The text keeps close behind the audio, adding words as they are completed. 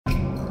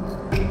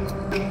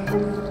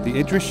the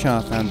Idries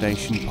Shah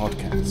Foundation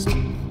podcast.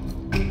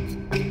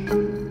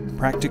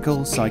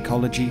 Practical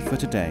Psychology for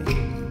Today.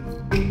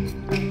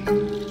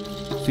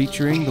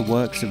 Featuring the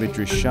works of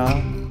Idries Shah,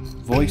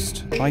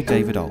 voiced by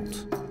David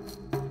Ault.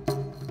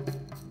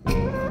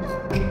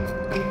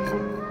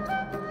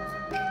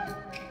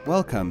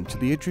 Welcome to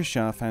the Idries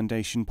Shah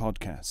Foundation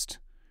podcast.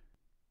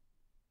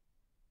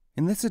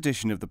 In this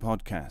edition of the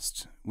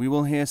podcast, we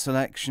will hear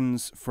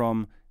selections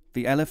from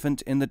The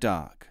Elephant in the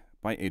Dark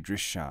by Idries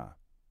Shah.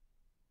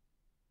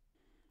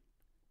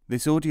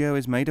 This audio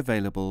is made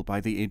available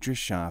by the Idries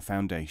Shah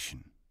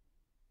Foundation.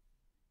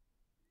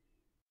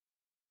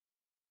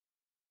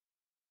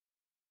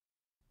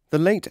 The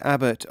late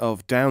abbot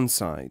of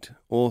Downside,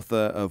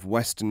 author of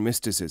Western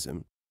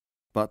Mysticism,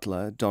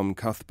 Butler, Dom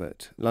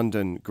Cuthbert,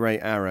 London, Grey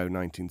Arrow,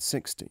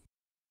 1960,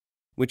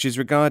 which is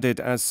regarded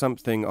as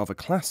something of a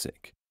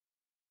classic,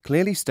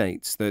 clearly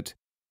states that,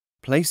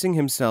 placing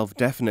himself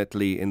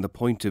definitely in the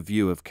point of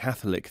view of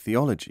Catholic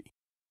theology,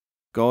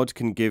 God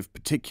can give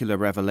particular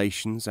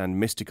revelations and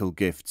mystical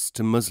gifts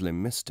to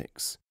Muslim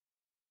mystics.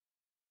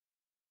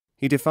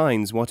 He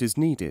defines what is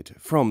needed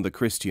from the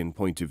Christian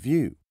point of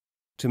view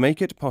to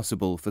make it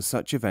possible for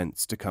such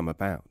events to come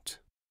about.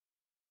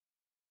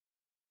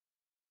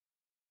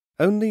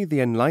 Only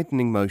the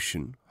enlightening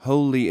motion,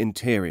 wholly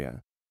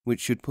interior, which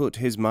should put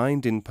his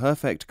mind in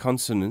perfect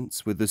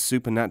consonance with the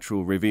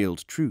supernatural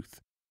revealed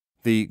truth,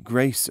 the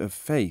grace of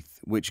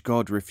faith which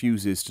God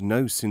refuses to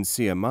no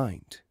sincere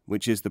mind,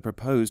 which is the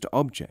proposed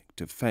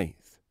object of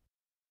faith.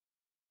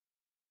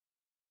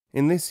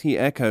 In this he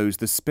echoes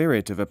the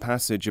spirit of a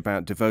passage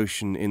about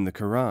devotion in the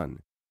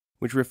Quran,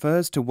 which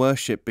refers to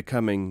worship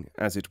becoming,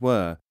 as it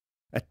were,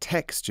 a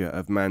texture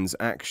of man's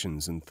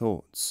actions and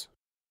thoughts.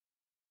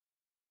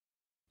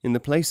 In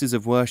the places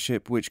of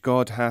worship which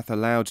God hath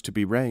allowed to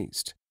be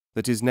raised,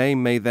 that his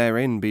name may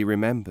therein be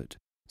remembered,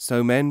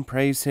 so men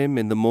praise him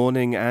in the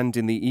morning and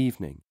in the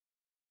evening,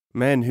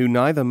 men who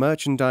neither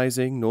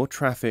merchandising nor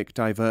traffic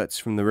diverts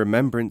from the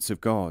remembrance of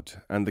God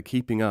and the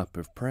keeping up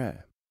of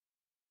prayer.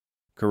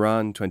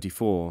 Quran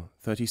 24,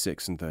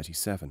 36 and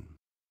 37.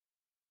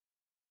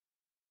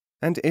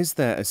 And is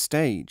there a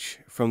stage,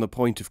 from the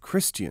point of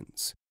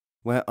Christians,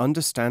 where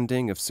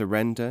understanding of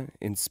surrender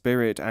in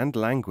spirit and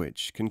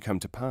language can come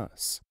to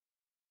pass?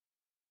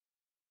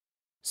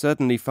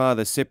 Certainly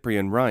Father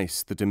Cyprian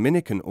Rice, the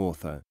Dominican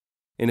author,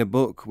 in a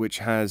book which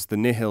has the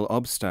nihil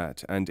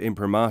obstat and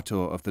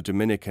imprimatur of the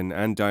Dominican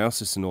and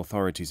diocesan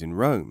authorities in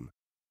Rome,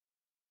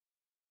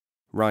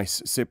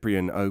 Rice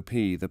Cyprian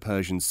O.P., The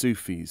Persian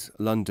Sufis,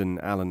 London,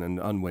 Allen and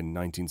Unwin,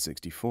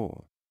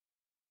 1964,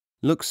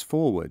 looks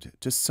forward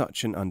to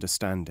such an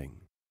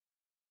understanding.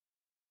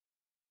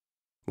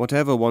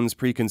 Whatever one's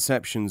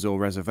preconceptions or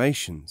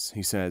reservations,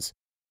 he says,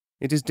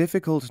 it is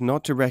difficult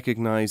not to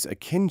recognize a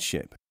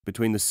kinship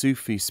between the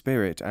Sufi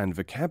spirit and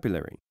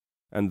vocabulary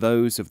and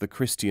those of the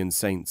Christian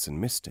saints and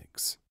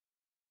mystics.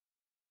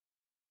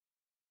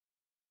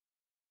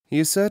 He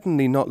is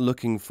certainly not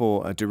looking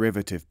for a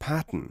derivative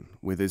pattern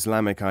with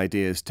Islamic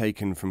ideas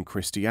taken from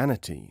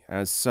Christianity,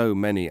 as so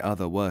many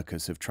other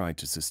workers have tried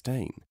to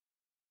sustain.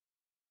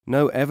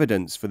 No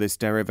evidence for this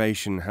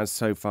derivation has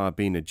so far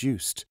been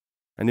adduced,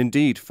 and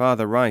indeed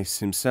Father Rice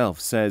himself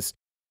says,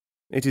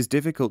 it is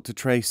difficult to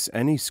trace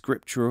any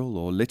scriptural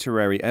or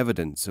literary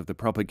evidence of the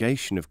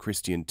propagation of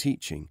Christian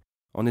teaching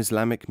on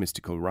Islamic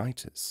mystical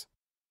writers.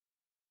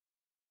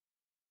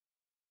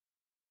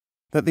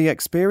 That the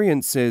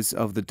experiences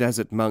of the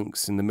desert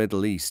monks in the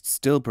Middle East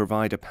still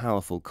provide a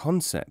powerful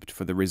concept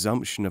for the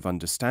resumption of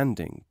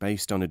understanding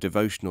based on a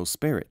devotional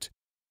spirit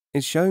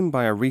is shown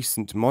by a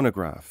recent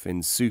monograph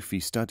in Sufi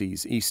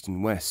Studies East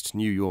and West,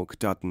 New York,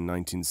 Dutton,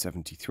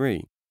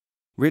 1973,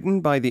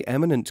 written by the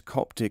eminent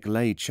Coptic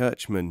lay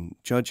churchman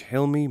Judge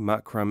Hilmi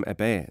Makram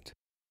Ebeid.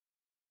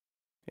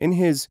 In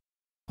his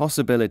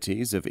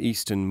Possibilities of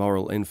Eastern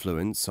Moral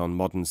Influence on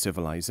Modern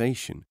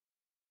Civilization,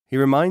 he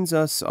reminds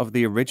us of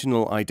the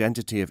original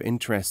identity of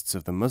interests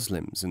of the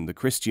Muslims and the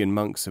Christian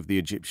monks of the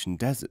Egyptian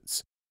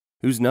deserts,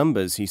 whose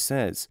numbers, he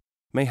says,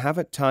 may have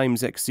at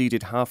times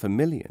exceeded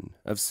 500,000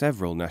 of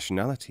several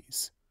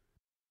nationalities.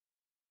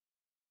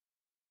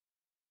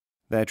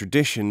 Their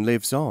tradition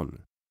lives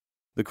on.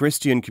 The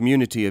Christian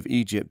community of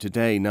Egypt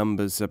today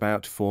numbers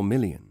about 4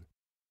 million.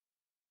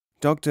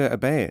 Dr.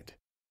 Ebeid,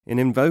 in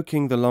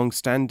invoking the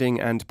long-standing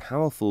and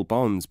powerful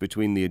bonds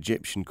between the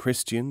Egyptian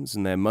Christians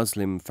and their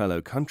Muslim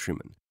fellow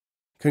countrymen,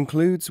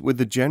 concludes with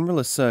the general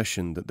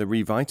assertion that the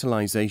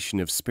revitalization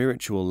of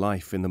spiritual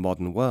life in the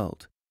modern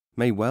world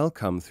may well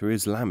come through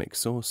Islamic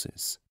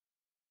sources.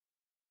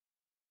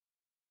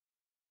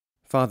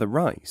 Father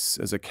Rice,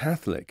 as a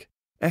Catholic,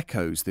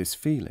 echoes this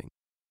feeling,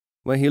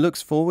 where he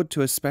looks forward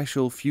to a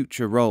special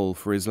future role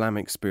for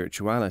Islamic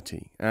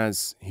spirituality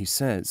as, he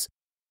says,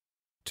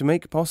 to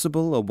make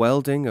possible a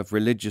welding of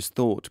religious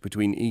thought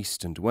between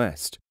East and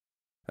West,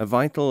 a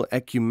vital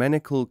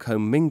ecumenical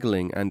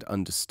commingling and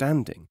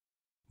understanding,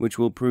 which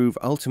will prove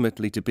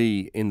ultimately to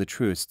be, in the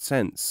truest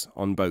sense,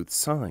 on both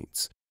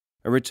sides,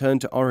 a return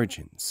to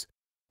origins,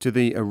 to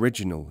the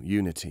original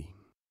unity.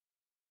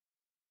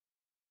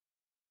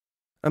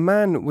 A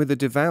man with a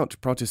devout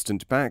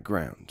Protestant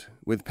background,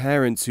 with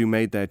parents who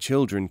made their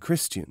children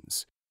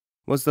Christians,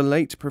 was the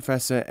late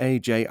Professor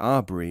A.J.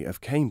 Arbery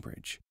of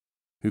Cambridge,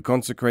 who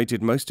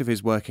consecrated most of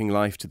his working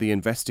life to the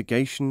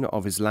investigation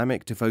of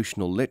Islamic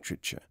devotional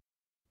literature,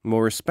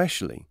 more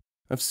especially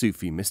of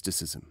Sufi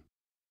mysticism.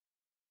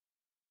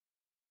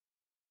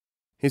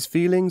 His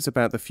feelings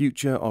about the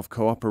future of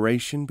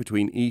cooperation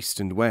between East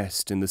and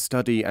West in the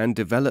study and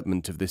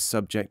development of this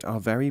subject are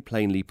very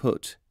plainly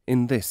put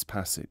in this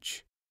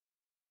passage.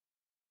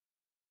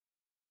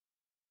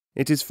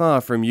 It is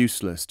far from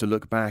useless to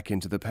look back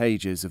into the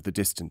pages of the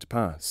distant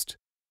past.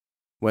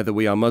 Whether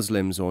we are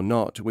Muslims or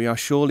not, we are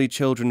surely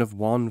children of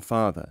one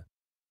Father,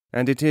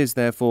 and it is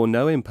therefore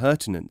no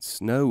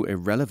impertinence, no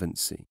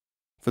irrelevancy,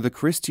 for the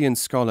Christian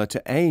scholar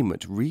to aim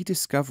at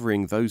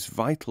rediscovering those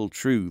vital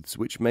truths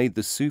which made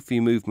the Sufi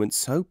movement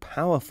so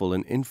powerful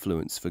an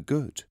influence for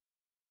good.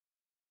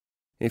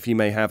 If he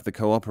may have the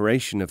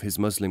cooperation of his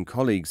Muslim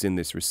colleagues in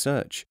this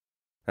research,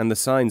 and the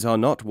signs are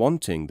not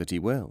wanting that he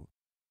will,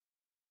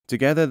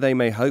 together they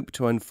may hope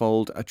to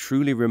unfold a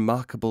truly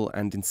remarkable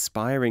and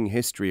inspiring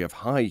history of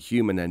high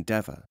human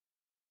endeavour.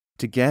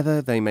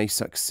 Together they may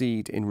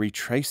succeed in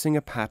retracing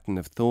a pattern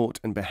of thought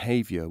and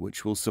behaviour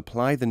which will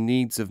supply the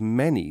needs of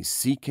many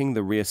seeking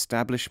the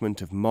re-establishment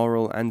of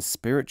moral and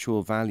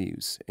spiritual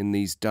values in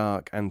these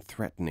dark and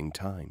threatening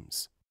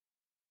times.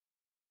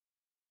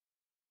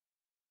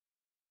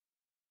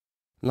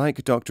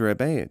 Like Dr.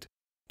 Abeid,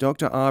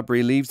 Dr.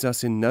 Arbery leaves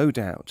us in no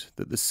doubt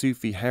that the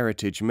Sufi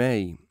heritage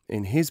may,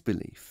 in his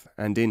belief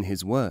and in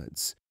his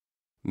words,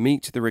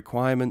 meet the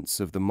requirements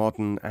of the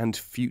modern and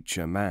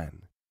future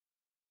man.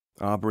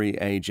 Arbery,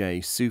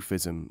 A.J.,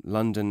 Sufism,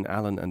 London,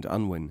 Allen and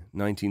Unwin,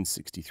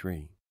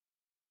 1963.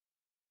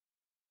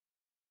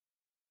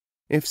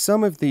 If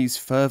some of these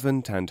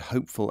fervent and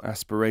hopeful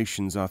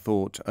aspirations are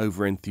thought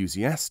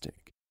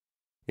over-enthusiastic,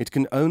 it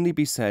can only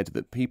be said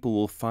that people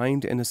will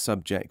find in a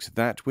subject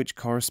that which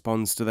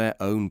corresponds to their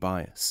own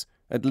bias,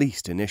 at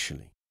least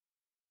initially.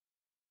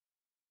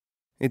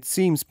 It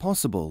seems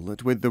possible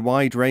that with the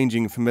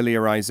wide-ranging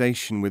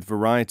familiarization with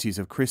varieties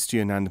of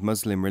Christian and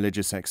Muslim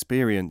religious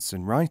experience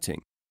and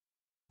writing,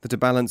 that a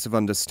balance of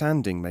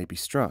understanding may be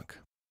struck.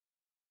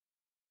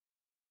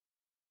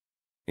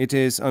 It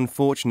is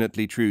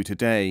unfortunately true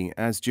today,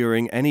 as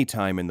during any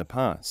time in the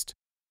past,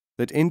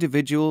 that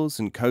individuals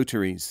and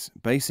coteries,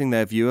 basing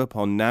their view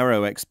upon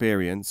narrow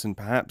experience and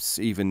perhaps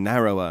even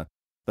narrower,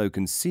 though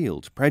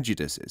concealed,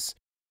 prejudices,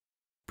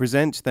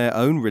 present their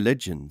own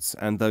religions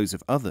and those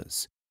of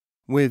others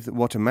with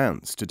what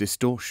amounts to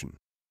distortion.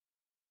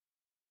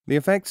 The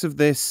effects of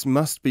this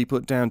must be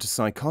put down to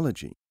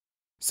psychology.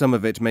 Some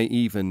of it may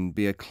even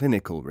be a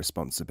clinical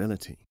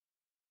responsibility.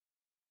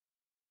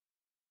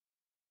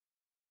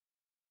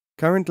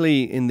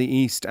 Currently, in the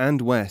East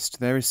and West,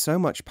 there is so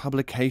much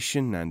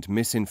publication and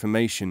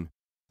misinformation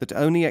that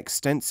only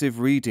extensive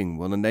reading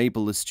will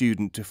enable the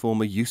student to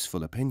form a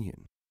useful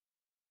opinion.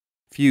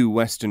 Few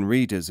Western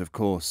readers, of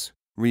course,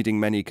 reading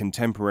many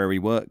contemporary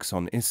works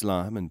on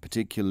Islam and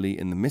particularly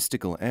in the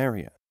mystical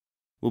area,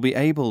 will be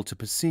able to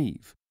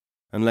perceive,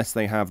 unless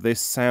they have this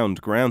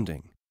sound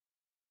grounding,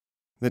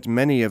 that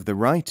many of the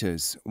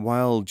writers,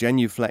 while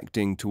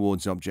genuflecting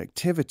towards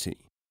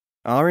objectivity,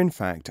 are in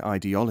fact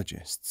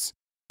ideologists,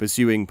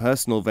 pursuing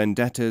personal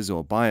vendettas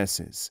or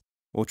biases,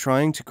 or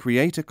trying to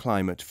create a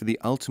climate for the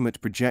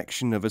ultimate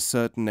projection of a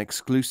certain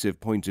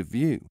exclusive point of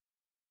view,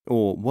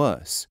 or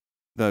worse,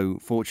 though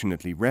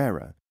fortunately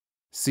rarer,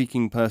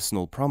 seeking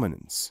personal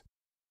prominence,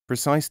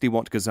 precisely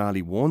what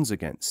Ghazali warns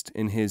against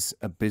in his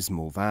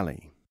Abysmal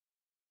Valley.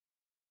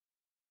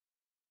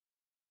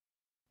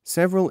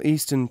 Several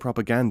Eastern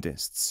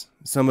propagandists,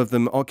 some of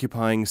them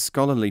occupying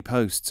scholarly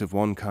posts of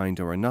one kind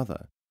or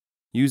another,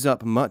 use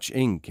up much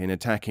ink in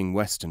attacking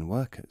Western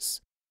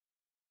workers.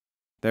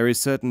 There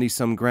is certainly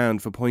some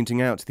ground for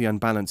pointing out the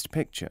unbalanced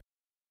picture,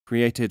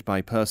 created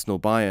by personal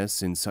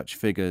bias in such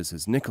figures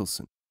as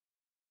Nicholson,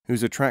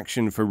 whose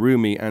attraction for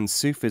Rumi and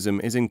Sufism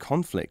is in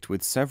conflict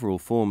with several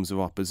forms of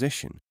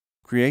opposition,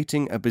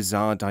 creating a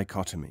bizarre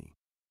dichotomy.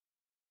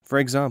 For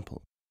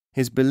example,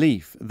 his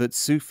belief that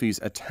Sufis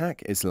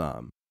attack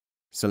Islam,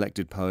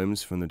 selected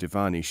poems from the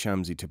Divani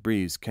Shamsi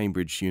Tabriz,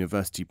 Cambridge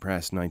University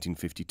Press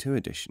 1952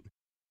 edition,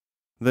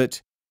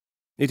 that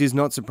it is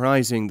not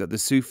surprising that the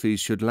Sufis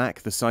should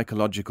lack the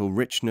psychological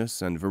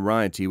richness and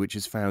variety which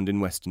is found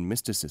in Western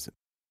mysticism.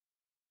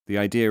 The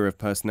idea of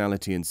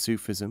personality in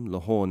Sufism,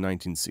 Lahore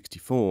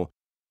 1964,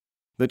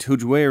 that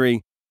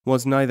Hujwiri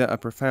was neither a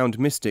profound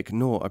mystic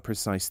nor a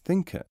precise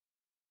thinker.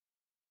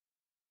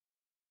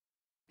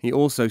 He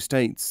also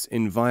states,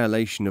 in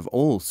violation of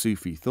all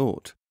Sufi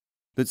thought,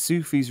 that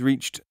Sufis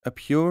reached a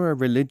purer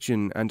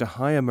religion and a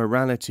higher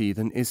morality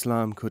than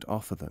Islam could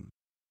offer them,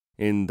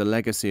 in The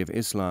Legacy of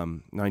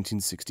Islam,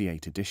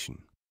 1968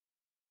 edition.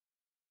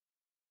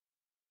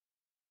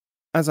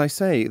 As I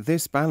say,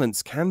 this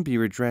balance can be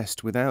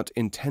redressed without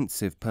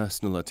intensive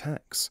personal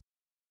attacks,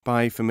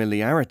 by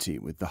familiarity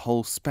with the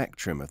whole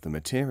spectrum of the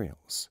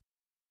materials.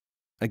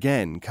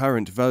 Again,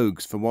 current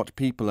vogues for what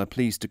people are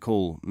pleased to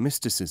call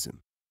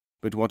mysticism,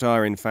 but what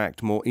are in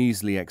fact more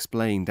easily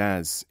explained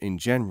as, in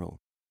general,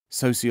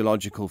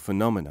 sociological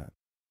phenomena,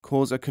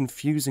 cause a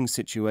confusing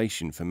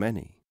situation for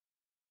many.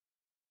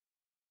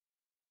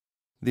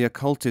 The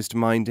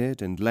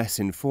occultist-minded and less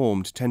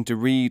informed tend to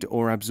read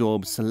or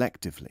absorb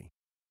selectively,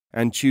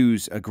 and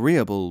choose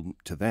agreeable,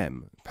 to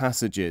them,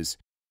 passages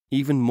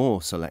even more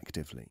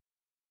selectively.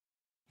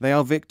 They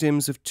are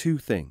victims of two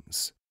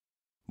things.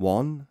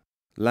 1.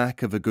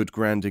 Lack of a good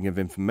grounding of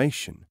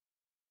information,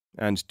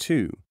 and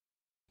 2.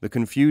 The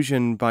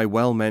confusion by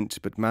well-meant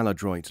but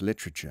maladroit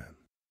literature.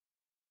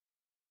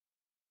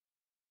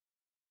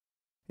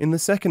 In the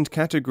second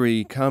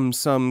category come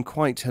some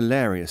quite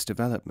hilarious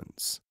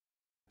developments.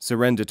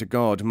 Surrender to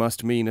God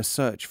must mean a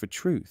search for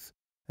truth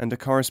and a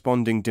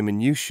corresponding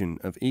diminution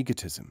of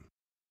egotism.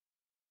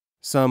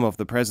 Some of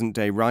the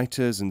present-day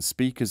writers and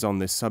speakers on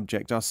this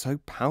subject are so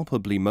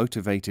palpably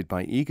motivated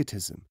by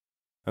egotism,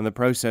 and the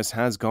process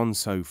has gone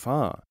so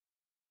far,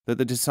 that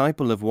the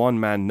disciple of one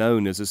man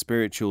known as a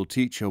spiritual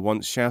teacher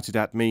once shouted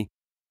at me,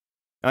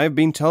 "I have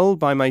been told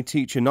by my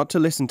teacher not to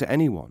listen to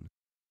anyone,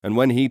 and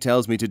when he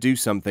tells me to do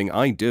something,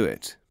 I do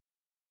it."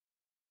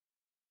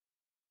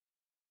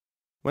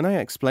 When I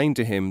explained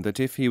to him that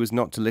if he was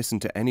not to listen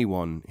to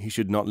anyone, he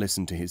should not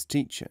listen to his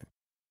teacher,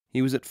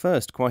 he was at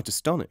first quite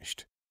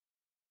astonished.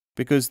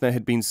 Because there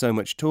had been so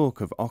much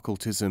talk of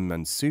occultism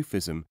and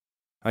Sufism,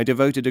 I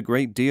devoted a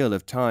great deal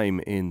of time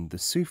in The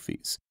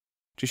Sufis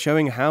to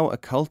showing how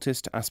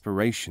occultist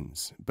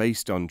aspirations,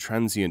 based on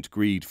transient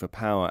greed for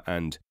power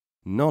and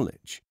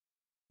knowledge,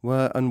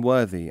 were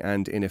unworthy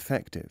and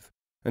ineffective,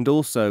 and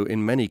also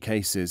in many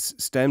cases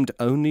stemmed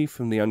only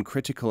from the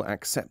uncritical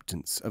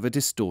acceptance of a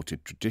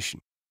distorted tradition.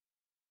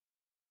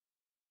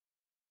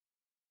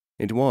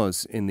 It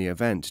was, in the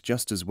event,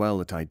 just as well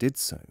that I did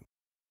so.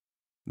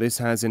 This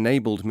has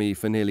enabled me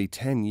for nearly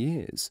 10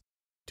 years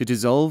to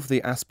dissolve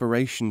the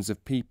aspirations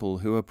of people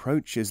who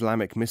approach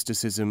Islamic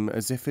mysticism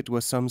as if it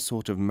were some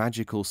sort of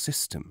magical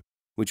system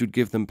which would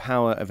give them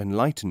power of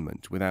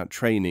enlightenment without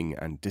training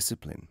and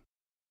discipline.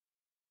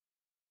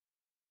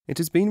 It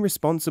has been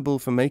responsible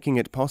for making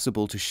it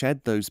possible to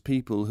shed those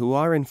people who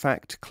are in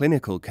fact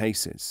clinical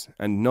cases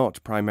and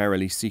not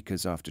primarily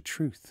seekers after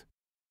truth.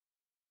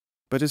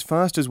 But as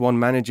fast as one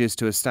manages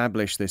to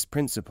establish this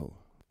principle,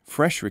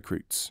 fresh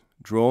recruits,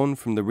 drawn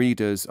from the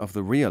readers of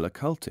the real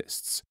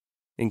occultists,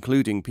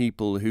 including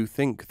people who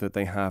think that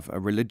they have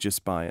a religious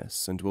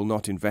bias and will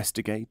not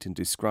investigate and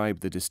describe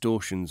the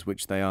distortions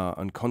which they are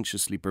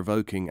unconsciously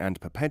provoking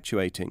and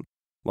perpetuating,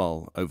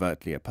 while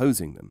overtly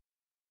opposing them.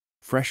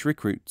 Fresh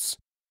recruits,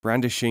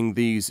 brandishing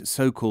these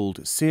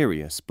so-called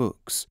serious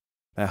books,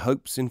 their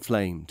hopes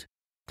inflamed,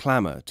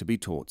 clamour to be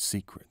taught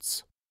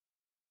secrets.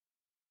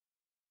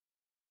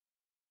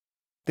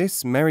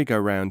 This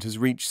merry-go-round has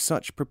reached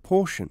such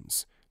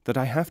proportions that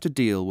I have to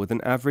deal with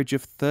an average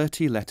of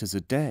 30 letters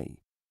a day,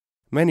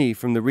 many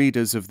from the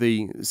readers of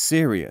the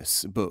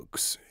serious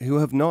books who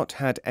have not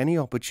had any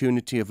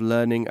opportunity of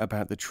learning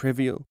about the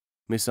trivial,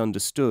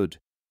 misunderstood,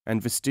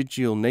 and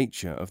vestigial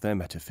nature of their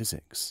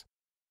metaphysics.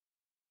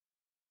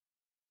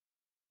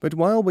 But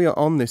while we are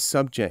on this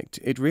subject,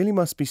 it really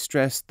must be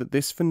stressed that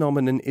this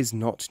phenomenon is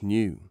not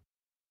new.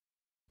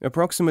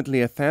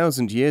 Approximately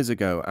 1,000 years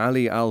ago,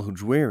 Ali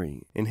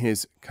al-Hujwiri, in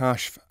his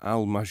Kashf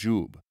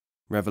al-Mahjub,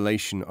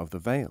 Revelation of the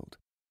Veiled,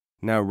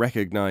 now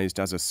recognized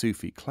as a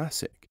Sufi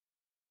classic,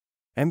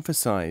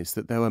 emphasized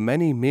that there were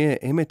many mere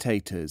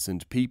imitators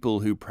and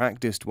people who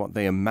practiced what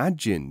they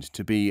imagined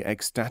to be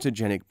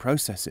ecstatogenic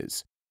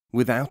processes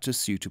without a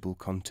suitable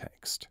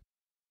context.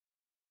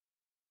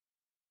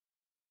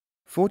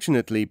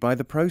 Fortunately, by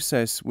the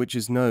process which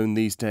is known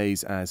these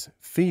days as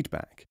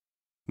feedback,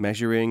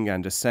 measuring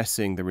and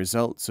assessing the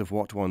results of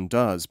what one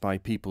does by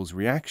people's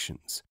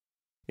reactions,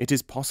 it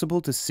is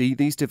possible to see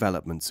these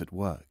developments at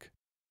work.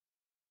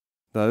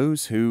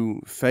 Those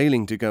who,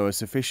 failing to go a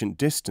sufficient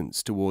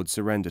distance towards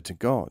surrender to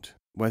God,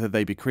 whether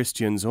they be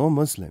Christians or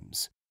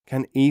Muslims,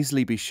 can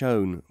easily be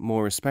shown,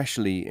 more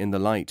especially in the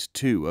light,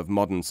 too, of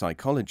modern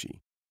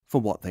psychology,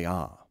 for what they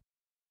are.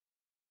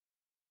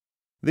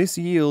 This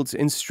yields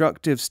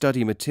instructive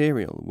study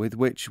material with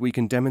which we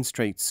can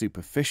demonstrate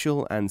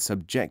superficial and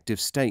subjective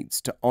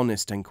states to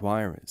honest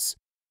enquirers,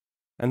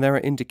 and there are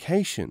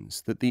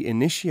indications that the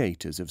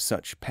initiators of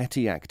such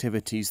petty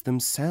activities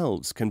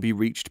themselves can be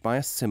reached by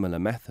a similar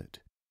method.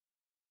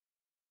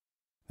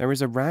 There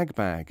is a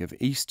ragbag of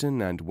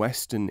Eastern and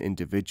Western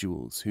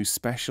individuals who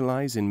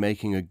specialize in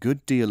making a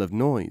good deal of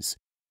noise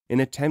in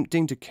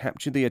attempting to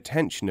capture the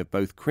attention of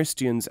both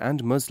Christians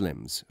and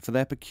Muslims for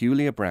their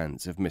peculiar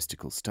brands of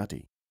mystical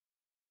study.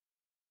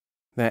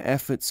 Their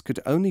efforts could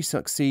only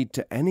succeed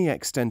to any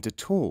extent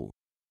at all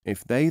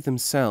if they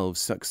themselves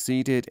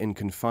succeeded in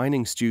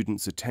confining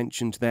students'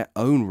 attention to their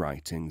own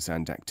writings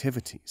and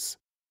activities.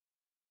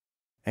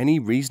 Any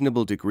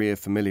reasonable degree of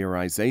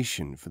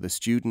familiarization for the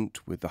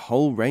student with the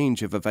whole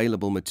range of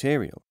available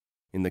material,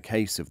 in the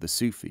case of the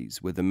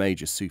Sufis with the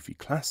major Sufi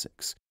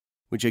classics,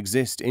 which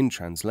exist in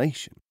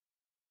translation,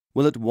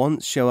 will at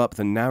once show up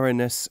the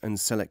narrowness and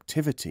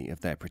selectivity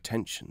of their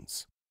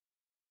pretensions.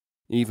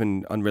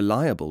 Even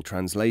unreliable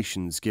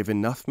translations give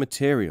enough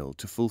material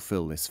to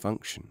fulfill this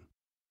function.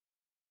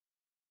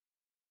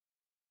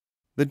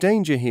 The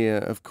danger here,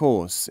 of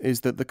course,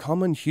 is that the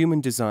common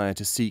human desire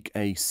to seek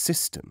a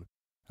system,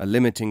 a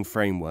limiting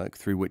framework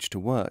through which to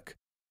work,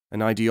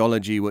 an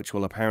ideology which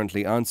will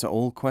apparently answer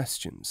all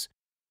questions,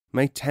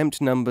 may tempt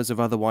numbers of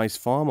otherwise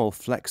far more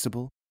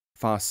flexible,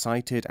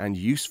 far-sighted and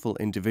useful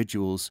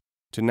individuals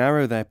to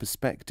narrow their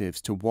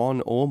perspectives to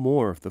one or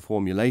more of the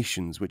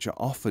formulations which are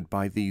offered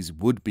by these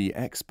would-be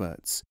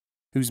experts,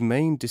 whose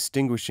main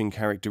distinguishing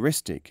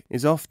characteristic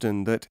is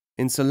often that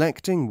in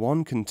selecting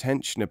one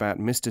contention about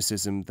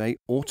mysticism they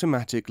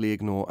automatically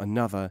ignore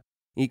another,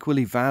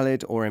 equally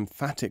valid or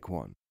emphatic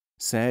one,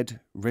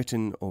 said,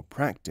 written or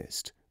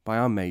practiced by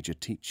our major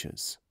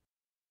teachers.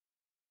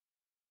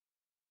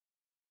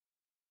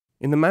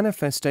 In the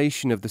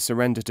manifestation of the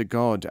surrender to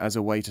God as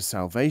a way to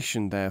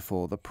salvation,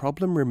 therefore, the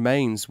problem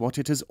remains what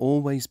it has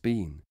always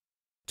been,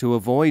 to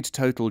avoid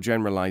total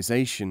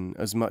generalization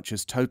as much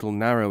as total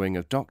narrowing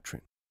of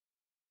doctrine.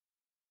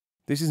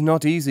 This is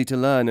not easy to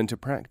learn and to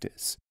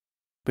practice,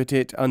 but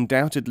it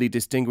undoubtedly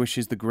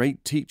distinguishes the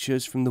great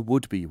teachers from the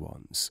would-be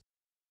ones,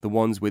 the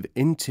ones with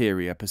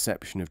interior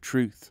perception of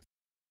truth,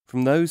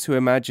 from those who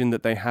imagine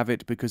that they have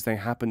it because they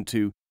happen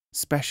to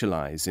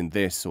specialize in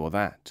this or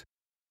that.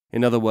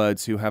 In other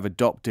words, who have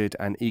adopted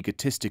an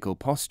egotistical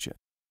posture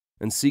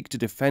and seek to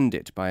defend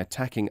it by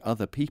attacking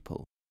other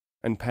people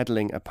and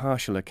peddling a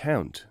partial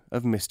account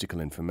of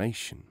mystical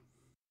information.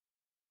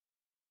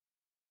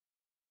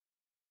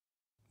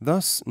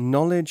 Thus,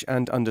 knowledge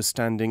and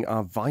understanding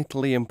are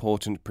vitally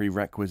important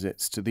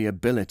prerequisites to the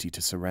ability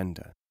to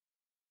surrender.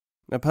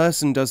 A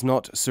person does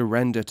not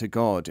surrender to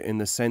God in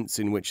the sense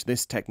in which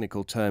this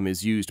technical term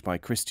is used by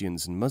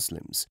Christians and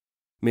Muslims,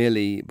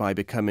 merely by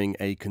becoming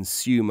a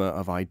consumer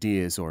of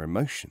ideas or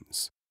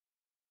emotions.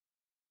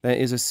 There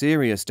is a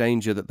serious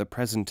danger that the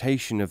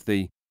presentation of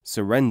the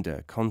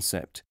surrender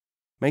concept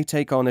may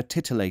take on a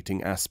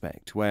titillating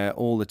aspect where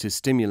all that is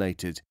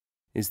stimulated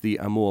is the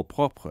amour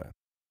propre,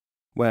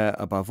 where,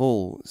 above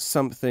all,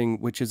 something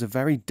which is a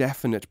very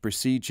definite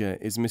procedure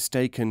is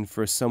mistaken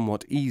for a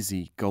somewhat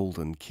easy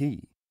golden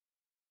key.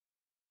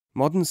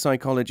 Modern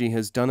psychology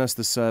has done us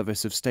the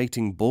service of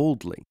stating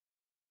baldly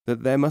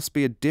that there must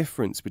be a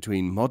difference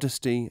between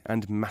modesty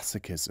and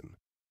masochism.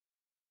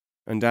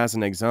 And as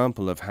an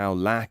example of how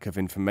lack of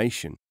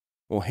information,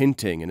 or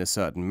hinting in a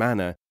certain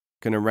manner,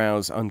 can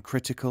arouse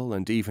uncritical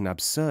and even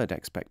absurd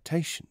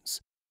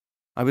expectations,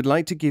 I would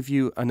like to give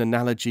you an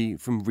analogy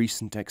from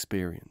recent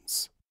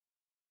experience.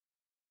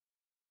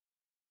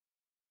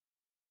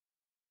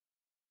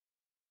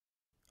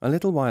 A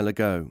little while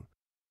ago,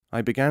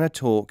 I began a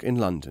talk in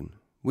London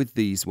with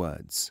these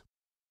words.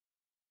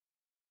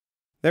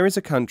 There is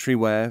a country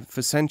where,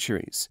 for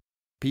centuries,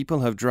 people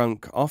have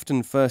drunk,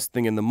 often first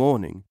thing in the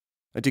morning,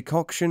 a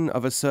decoction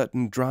of a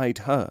certain dried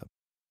herb,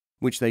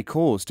 which they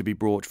cause to be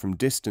brought from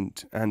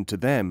distant and, to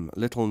them,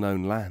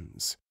 little-known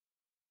lands.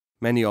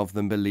 Many of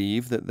them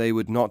believe that they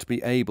would not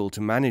be able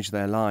to manage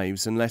their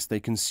lives unless they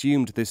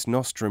consumed this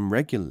nostrum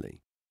regularly.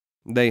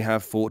 They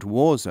have fought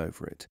wars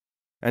over it,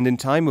 and in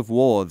time of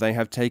war they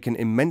have taken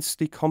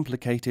immensely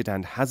complicated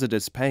and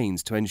hazardous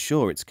pains to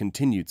ensure its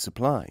continued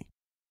supply.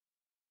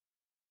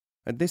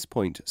 At this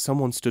point,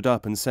 someone stood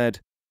up and said,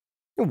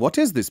 "What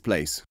is this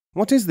place?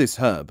 What is this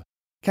herb?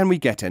 Can we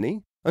get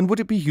any? And would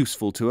it be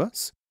useful to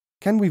us?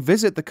 Can we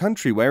visit the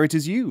country where it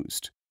is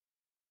used?"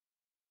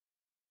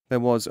 There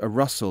was a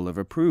rustle of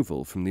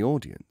approval from the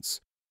audience.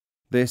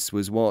 This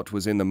was what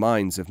was in the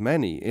minds of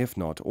many, if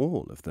not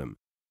all of them.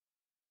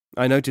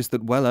 I noticed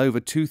that well over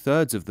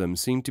 2/3 of them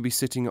seemed to be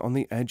sitting on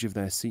the edge of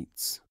their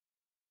seats.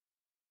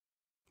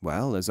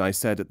 Well, as I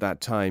said at that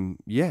time,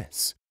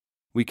 yes,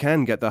 we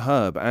can get the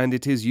herb and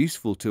it is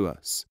useful to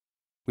us.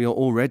 We are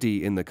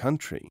already in the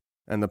country,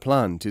 and the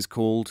plant is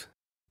called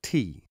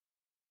tea.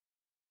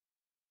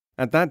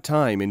 At that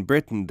time in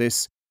Britain,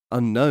 this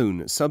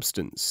unknown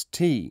substance,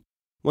 tea,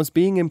 was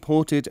being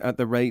imported at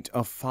the rate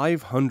of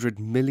 £500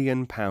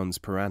 million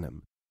per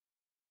annum.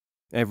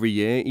 Every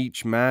year,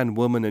 each man,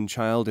 woman and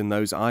child in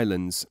those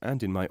islands,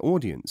 and in my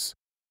audience,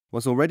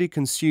 was already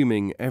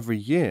consuming every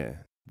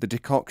year the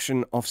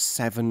decoction of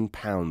 7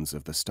 pounds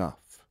of the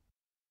stuff.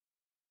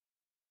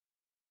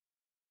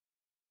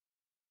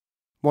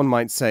 One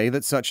might say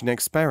that such an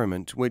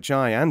experiment, which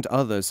I and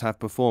others have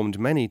performed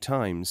many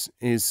times,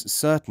 is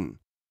certain,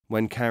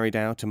 when carried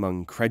out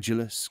among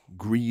credulous,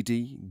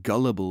 greedy,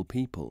 gullible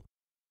people,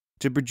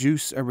 to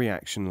produce a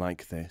reaction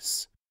like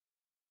this.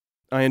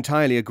 I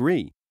entirely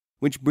agree,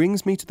 which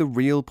brings me to the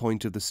real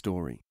point of the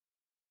story.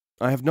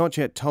 I have not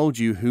yet told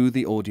you who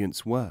the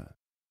audience were.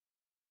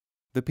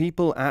 The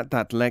people at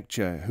that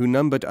lecture, who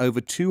numbered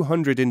over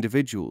 200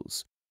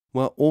 individuals,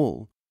 were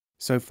all,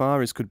 so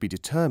far as could be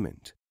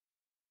determined,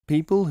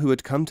 people who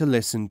had come to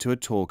listen to a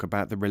talk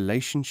about the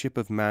relationship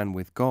of man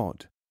with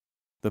God,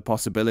 the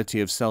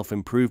possibility of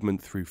self-improvement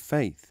through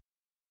faith,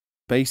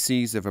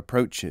 bases of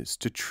approaches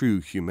to true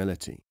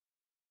humility.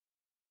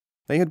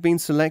 They had been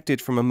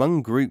selected from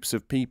among groups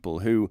of people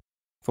who,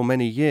 for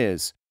many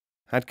years,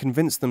 had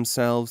convinced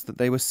themselves that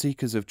they were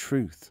seekers of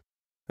truth,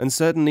 and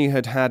certainly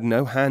had had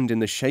no hand in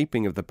the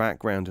shaping of the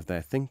background of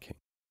their thinking.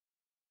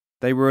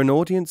 They were an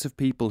audience of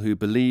people who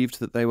believed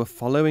that they were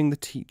following the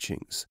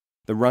teachings,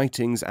 the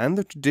writings, and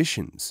the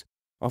traditions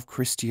of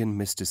Christian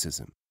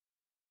mysticism.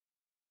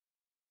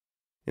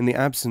 In the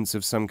absence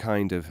of some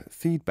kind of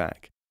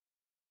feedback,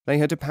 they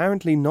had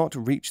apparently not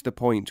reached the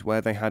point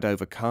where they had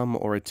overcome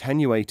or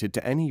attenuated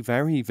to any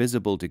very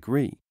visible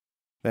degree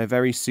their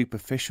very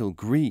superficial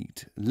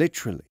greed,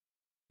 literally,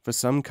 for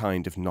some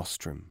kind of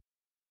nostrum.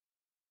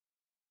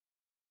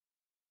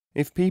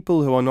 If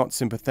people who are not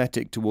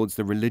sympathetic towards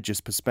the religious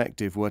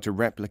perspective were to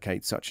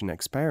replicate such an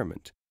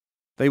experiment,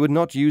 they would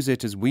not use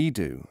it as we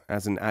do,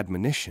 as an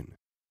admonition.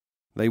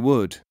 They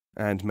would,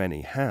 and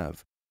many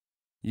have,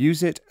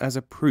 use it as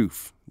a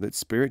proof that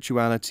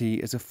spirituality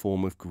is a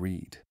form of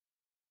greed.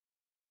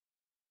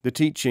 The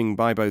teaching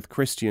by both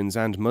Christians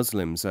and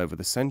Muslims over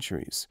the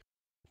centuries,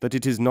 that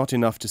it is not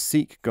enough to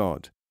seek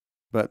God,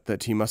 but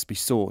that he must be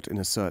sought in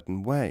a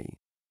certain way,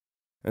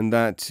 and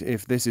that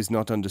if this is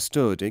not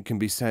understood it can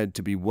be said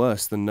to be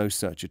worse than no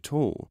search at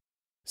all,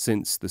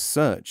 since the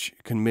search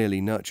can merely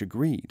nurture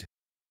greed.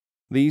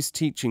 These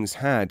teachings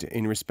had,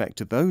 in respect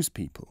to those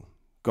people,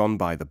 gone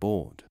by the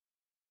board.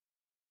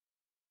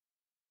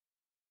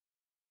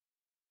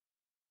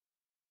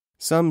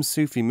 Some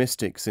Sufi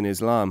mystics in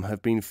Islam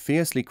have been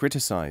fiercely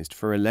criticized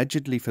for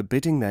allegedly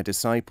forbidding their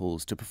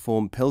disciples to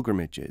perform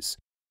pilgrimages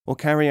or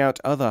carry out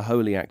other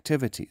holy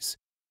activities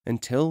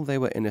until they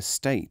were in a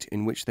state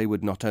in which they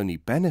would not only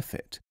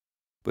benefit,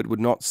 but would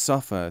not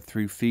suffer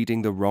through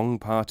feeding the wrong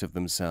part of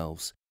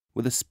themselves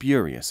with a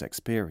spurious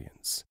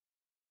experience.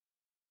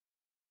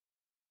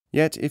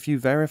 Yet if you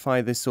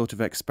verify this sort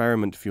of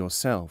experiment for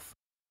yourself,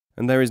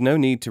 and there is no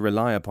need to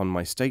rely upon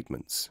my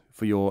statements,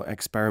 for your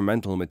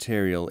experimental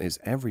material is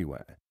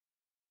everywhere,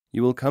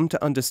 you will come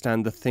to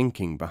understand the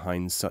thinking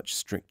behind such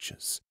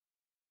strictures.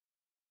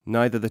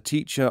 Neither the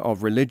teacher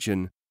of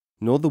religion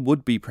nor the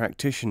would-be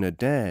practitioner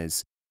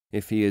dares,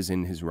 if he is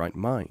in his right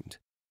mind,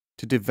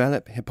 to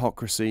develop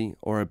hypocrisy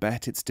or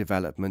abet its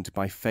development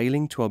by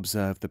failing to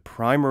observe the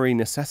primary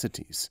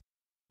necessities,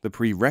 the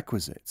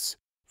prerequisites,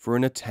 for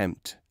an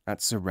attempt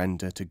at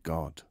surrender to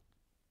God.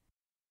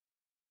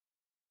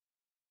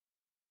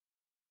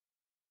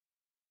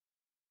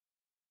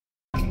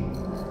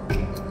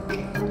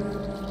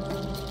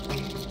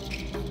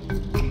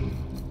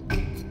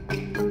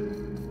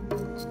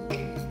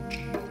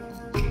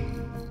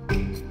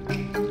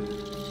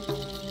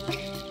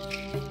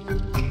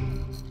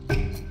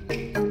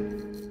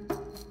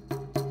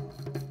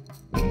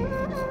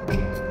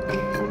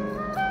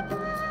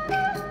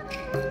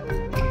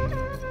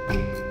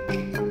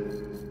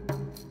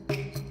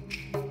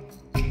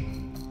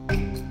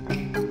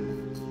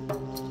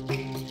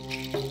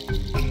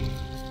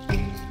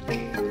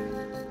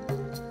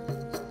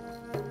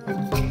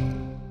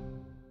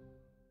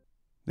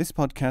 This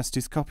podcast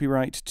is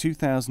copyright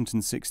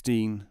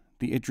 2016,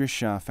 the Idries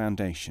Shah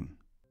Foundation.